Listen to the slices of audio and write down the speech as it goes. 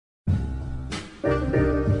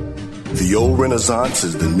The old Renaissance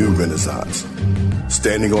is the new Renaissance,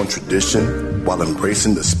 standing on tradition while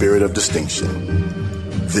embracing the spirit of distinction.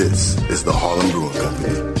 This is the Harlem Brewing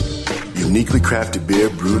Company. Uniquely crafted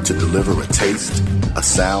beer brewed to deliver a taste, a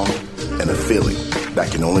sound, and a feeling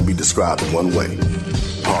that can only be described in one way,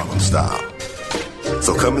 Harlem style.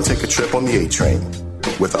 So come and take a trip on the A Train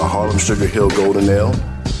with our Harlem Sugar Hill Golden Ale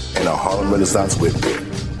and our Harlem Renaissance Wit Beer,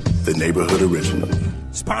 the neighborhood original.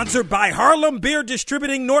 Sponsored by Harlem Beer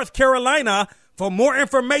Distributing North Carolina. For more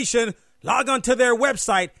information, log on to their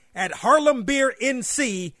website at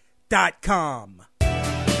harlembeernc.com.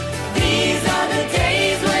 These are the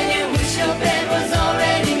days when you wish your bed was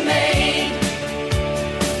already made.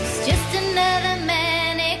 It's just another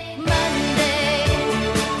manic Monday.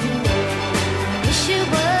 Wish it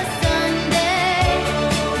was Sunday.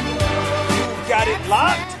 Got it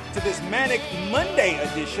locked to this Manic Monday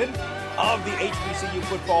edition of the HBCU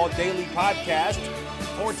Football Daily Podcast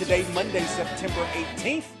for today, Monday, September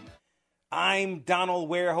 18th. I'm Donald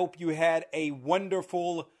Ware. Hope you had a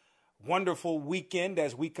wonderful weekend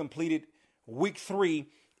as we completed week 3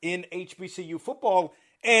 in HBCU football.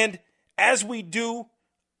 And as we do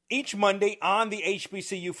each Monday on the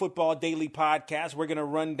HBCU Football Daily Podcast, we're going to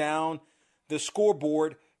run down the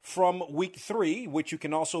scoreboard from week 3, which you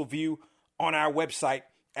can also view on our website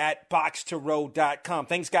at boxtorow.com.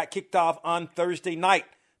 Things got kicked off on Thursday night.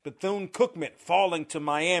 Bethune-Cookman falling to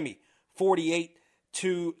Miami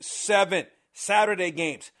 48-7. Saturday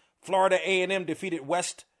games. Florida A&M defeated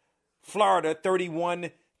West Florida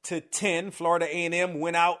 31-10. Florida A&M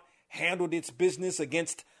went out, handled its business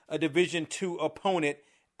against a Division II opponent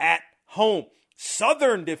at home.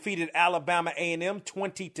 Southern defeated Alabama A&M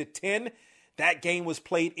 20-10. That game was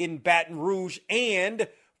played in Baton Rouge, and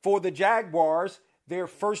for the Jaguars, their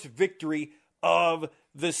first victory of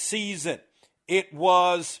the season. It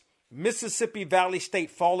was Mississippi Valley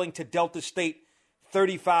State falling to Delta State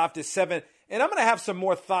 35-7. And I'm going to have some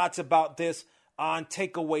more thoughts about this on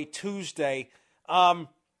Takeaway Tuesday.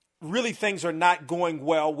 Really, things are not going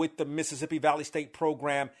well with the Mississippi Valley State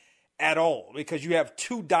program at all, because you have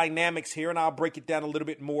two dynamics here, and I'll break it down a little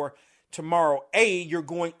bit more tomorrow. A, you're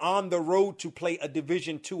going on the road to play a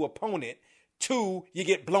Division II opponent. 2, you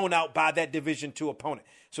get blown out by that Division II opponent.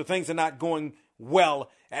 So things are not going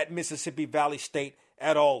well at Mississippi Valley State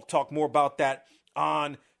at all. Talk more about that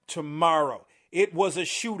on tomorrow. It was a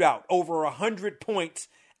shootout, over 100 points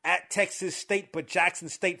at Texas State, but Jackson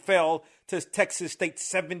State fell to Texas State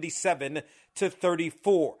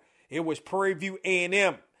 77-34. It was Prairie View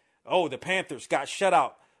A&M. Oh, the Panthers got shut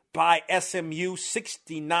out by SMU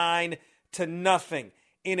 69-0.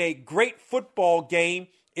 In a great football game,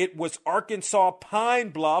 it was Arkansas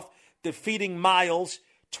Pine Bluff defeating Miles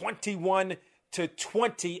 21-20.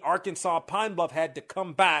 Arkansas Pine Bluff had to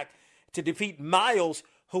come back to defeat Miles,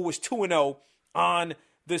 who was 2-0 on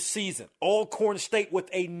the season. Alcorn State with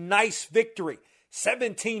a nice victory,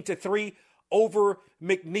 17-3 over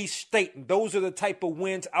McNeese State. And those are the type of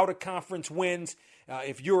wins, out-of-conference wins,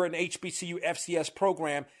 if you're an HBCU FCS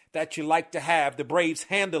program, that you like to have. The Braves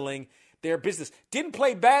handling their business. Didn't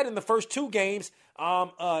play bad in the first 2 games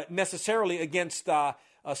necessarily against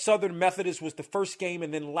Southern Methodist was the first game,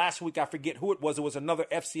 and then last week, I forget who it was another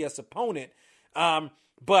FCS opponent.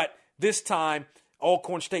 But this time,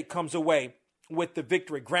 Alcorn State comes away with the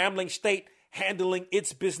victory. Grambling State handling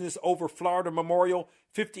its business over Florida Memorial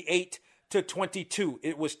 58-22.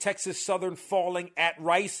 It was Texas Southern falling at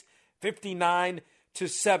Rice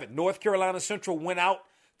 59-7. North Carolina Central went out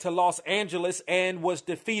to Los Angeles and was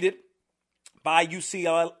defeated by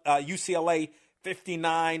UCLA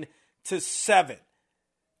 59-7.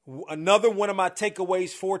 Another one of my takeaways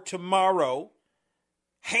for tomorrow,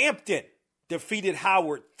 Hampton defeated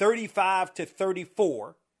Howard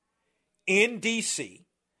 35-34 in D.C.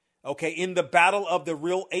 Okay, in the Battle of the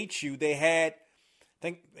Real HU. They had, I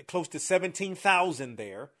think, close to 17,000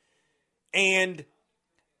 there. And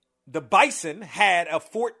the Bison had a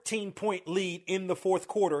 14-point lead in the fourth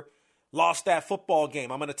quarter, lost that football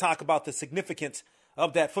game. I'm going to talk about the significance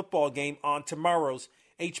of that football game on tomorrow's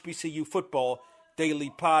HBCU Football Daily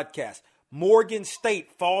Podcast. Morgan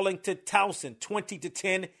State falling to Towson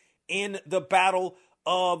 20-10 in the Battle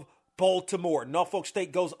of Baltimore. Norfolk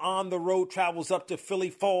State goes on the road, travels up to Philly,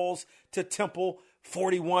 falls to Temple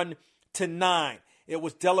 41-9. It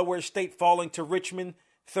was Delaware State falling to Richmond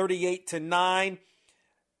 38-9.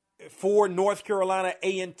 For North Carolina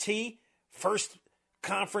A&T, first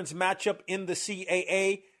conference matchup in the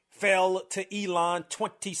CAA, fell to Elon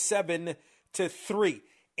 27-3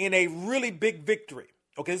 in a really big victory.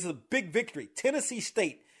 Okay, this is a big victory. Tennessee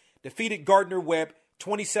State defeated Gardner-Webb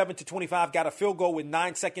 27-25, got a field goal with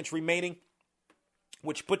 9 seconds remaining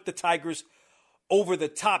which put the Tigers over the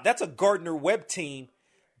top. That's a Gardner-Webb team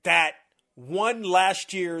that won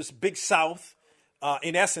last year's Big South,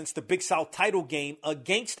 in essence, the Big South title game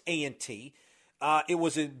against A&T. It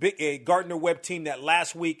was a Gardner-Webb team that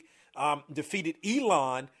last week defeated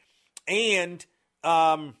Elon, and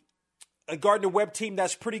a Gardner-Webb team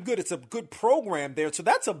that's pretty good. It's a good program there, so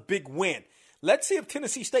that's a big win. Let's see if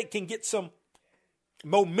Tennessee State can get some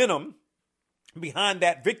momentum behind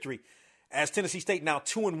that victory, as Tennessee State now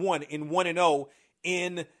 2-1 and 1-0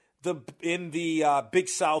 in the Big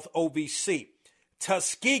South OVC.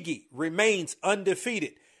 Tuskegee remains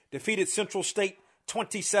undefeated. Defeated Central State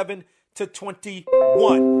 27-21.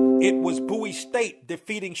 It was Bowie State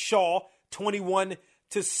defeating Shaw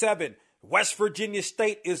 21-7. West Virginia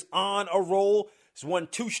State is on a roll. It's won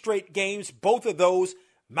 2 straight games. Both of those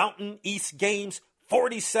Mountain East games,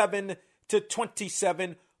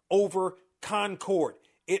 47-27 over Concord.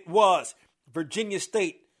 It was Virginia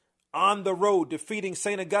State on the road defeating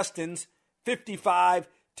St. Augustine's 55-12.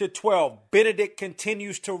 Benedict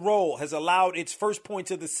continues to roll, has allowed its first points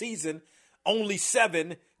of the season, only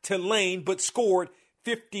 7 to Lane, but scored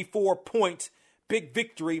 54 points. Big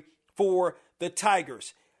victory for the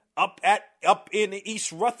Tigers. Up in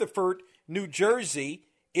East Rutherford, New Jersey,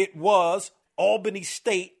 it was Albany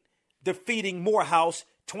State defeating Morehouse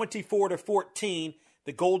 24-14.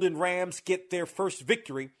 The Golden Rams get their first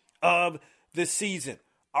victory of the season.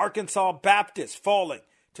 Arkansas Baptist falling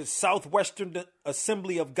to Southwestern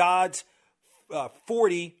Assembly of God's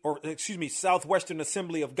Southwestern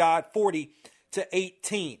Assembly of God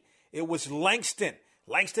 40-18. It was Langston.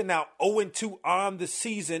 Langston now 0-2 on the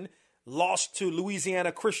season. Lost to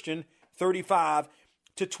Louisiana Christian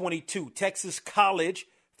 35-22. Texas College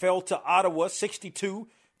fell to Ottawa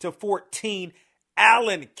 62-14.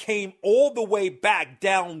 Allen came all the way back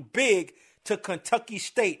down big to Kentucky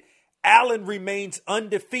State. Allen remains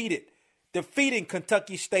undefeated, defeating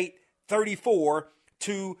Kentucky State 34-20.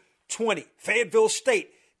 Fayetteville State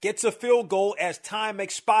gets a field goal as time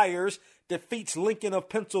expires, defeats Lincoln of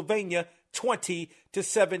Pennsylvania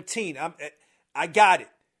 20-17. I got it.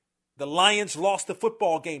 The Lions lost the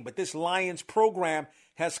football game, but this Lions program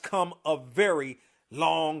has come a very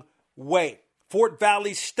long way. Fort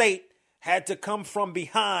Valley State had to come from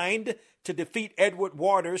behind to defeat Edward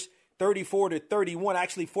Waters 34-31.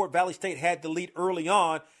 Actually, Fort Valley State had the lead early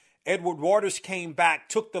on. Edward Waters came back,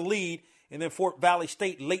 took the lead, and then Fort Valley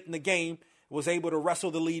State late in the game was able to wrestle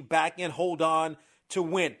the lead back and hold on to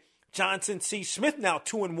win. Johnson C. Smith now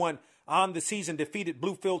 2-1 on the season, defeated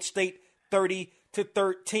Bluefield State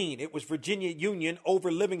 30-13. It was Virginia Union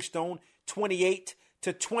over Livingstone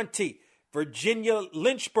 28-20. Virginia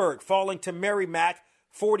Lynchburg falling to Merrimack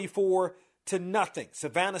 44-0.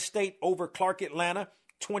 Savannah State over Clark Atlanta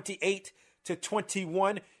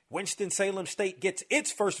 28-21. Winston-Salem State gets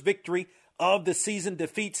its first victory of the season,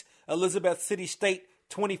 defeats Elizabeth City State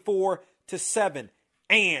 24-7.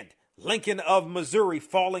 And Lincoln of Missouri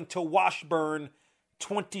falling to Washburn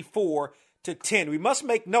 24-10. We must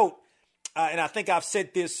make note, and I think I've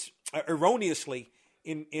said this erroneously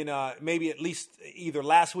in maybe at least either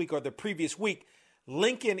last week or the previous week,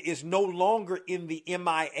 Lincoln is no longer in the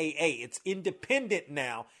MIAA. It's independent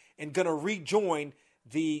now and going to rejoin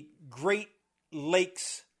the Great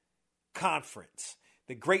Lakes Conference.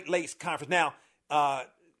 The Great Lakes Conference. Now,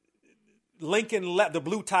 Lincoln left, the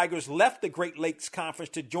Blue Tigers left the Great Lakes Conference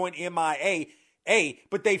to join MIAA,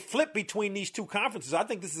 but they flipped between these two conferences. I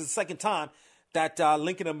think this is the second time that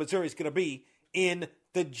Lincoln of Missouri is going to be in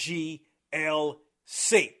the GLC.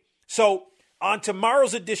 So on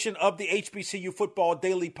tomorrow's edition of the HBCU Football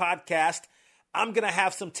Daily Podcast, I'm going to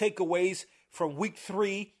have some takeaways from Week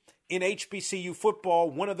 3 in HBCU football.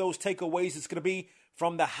 One of those takeaways is going to be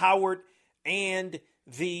from the Howard and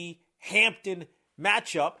the Hampton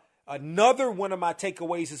matchup. Another one of my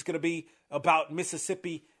takeaways is going to be about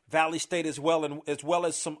Mississippi Valley State as well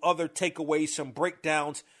as some other takeaways, some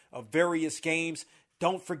breakdowns of various games.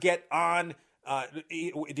 Don't forget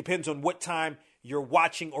it depends on what time you're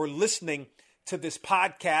watching or listening to this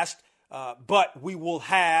podcast, but we will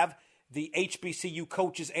have the HBCU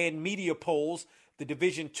coaches and media polls. The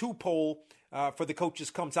Division II poll for the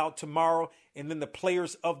coaches comes out tomorrow, and then the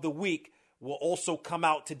players of the week will also come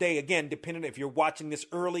out today. Again, depending if you're watching this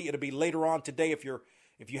early, it'll be later on today. If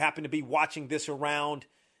you happen to be watching this around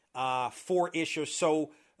 4-ish or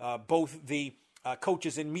so, both the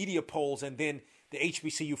coaches and media polls and then the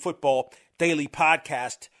HBCU Football Daily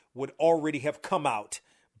Podcast would already have come out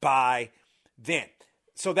by then.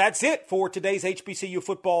 So that's it for today's HBCU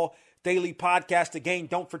Football Daily Podcast. Again,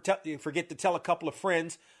 don't forget to tell a couple of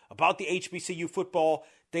friends about the HBCU Football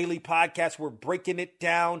Daily Podcast. We're breaking it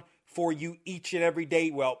down for you each and every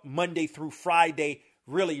day. Well, Monday through Friday,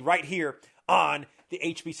 really right here on the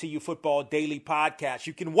HBCU Football Daily Podcast.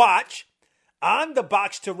 You can watch on the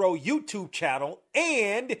Box to Row YouTube channel,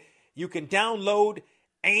 and you can download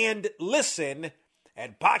and listen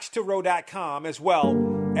at boxtorow.com as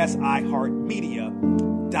well as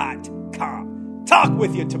iHeartMedia.com. Talk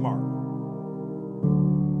with you tomorrow.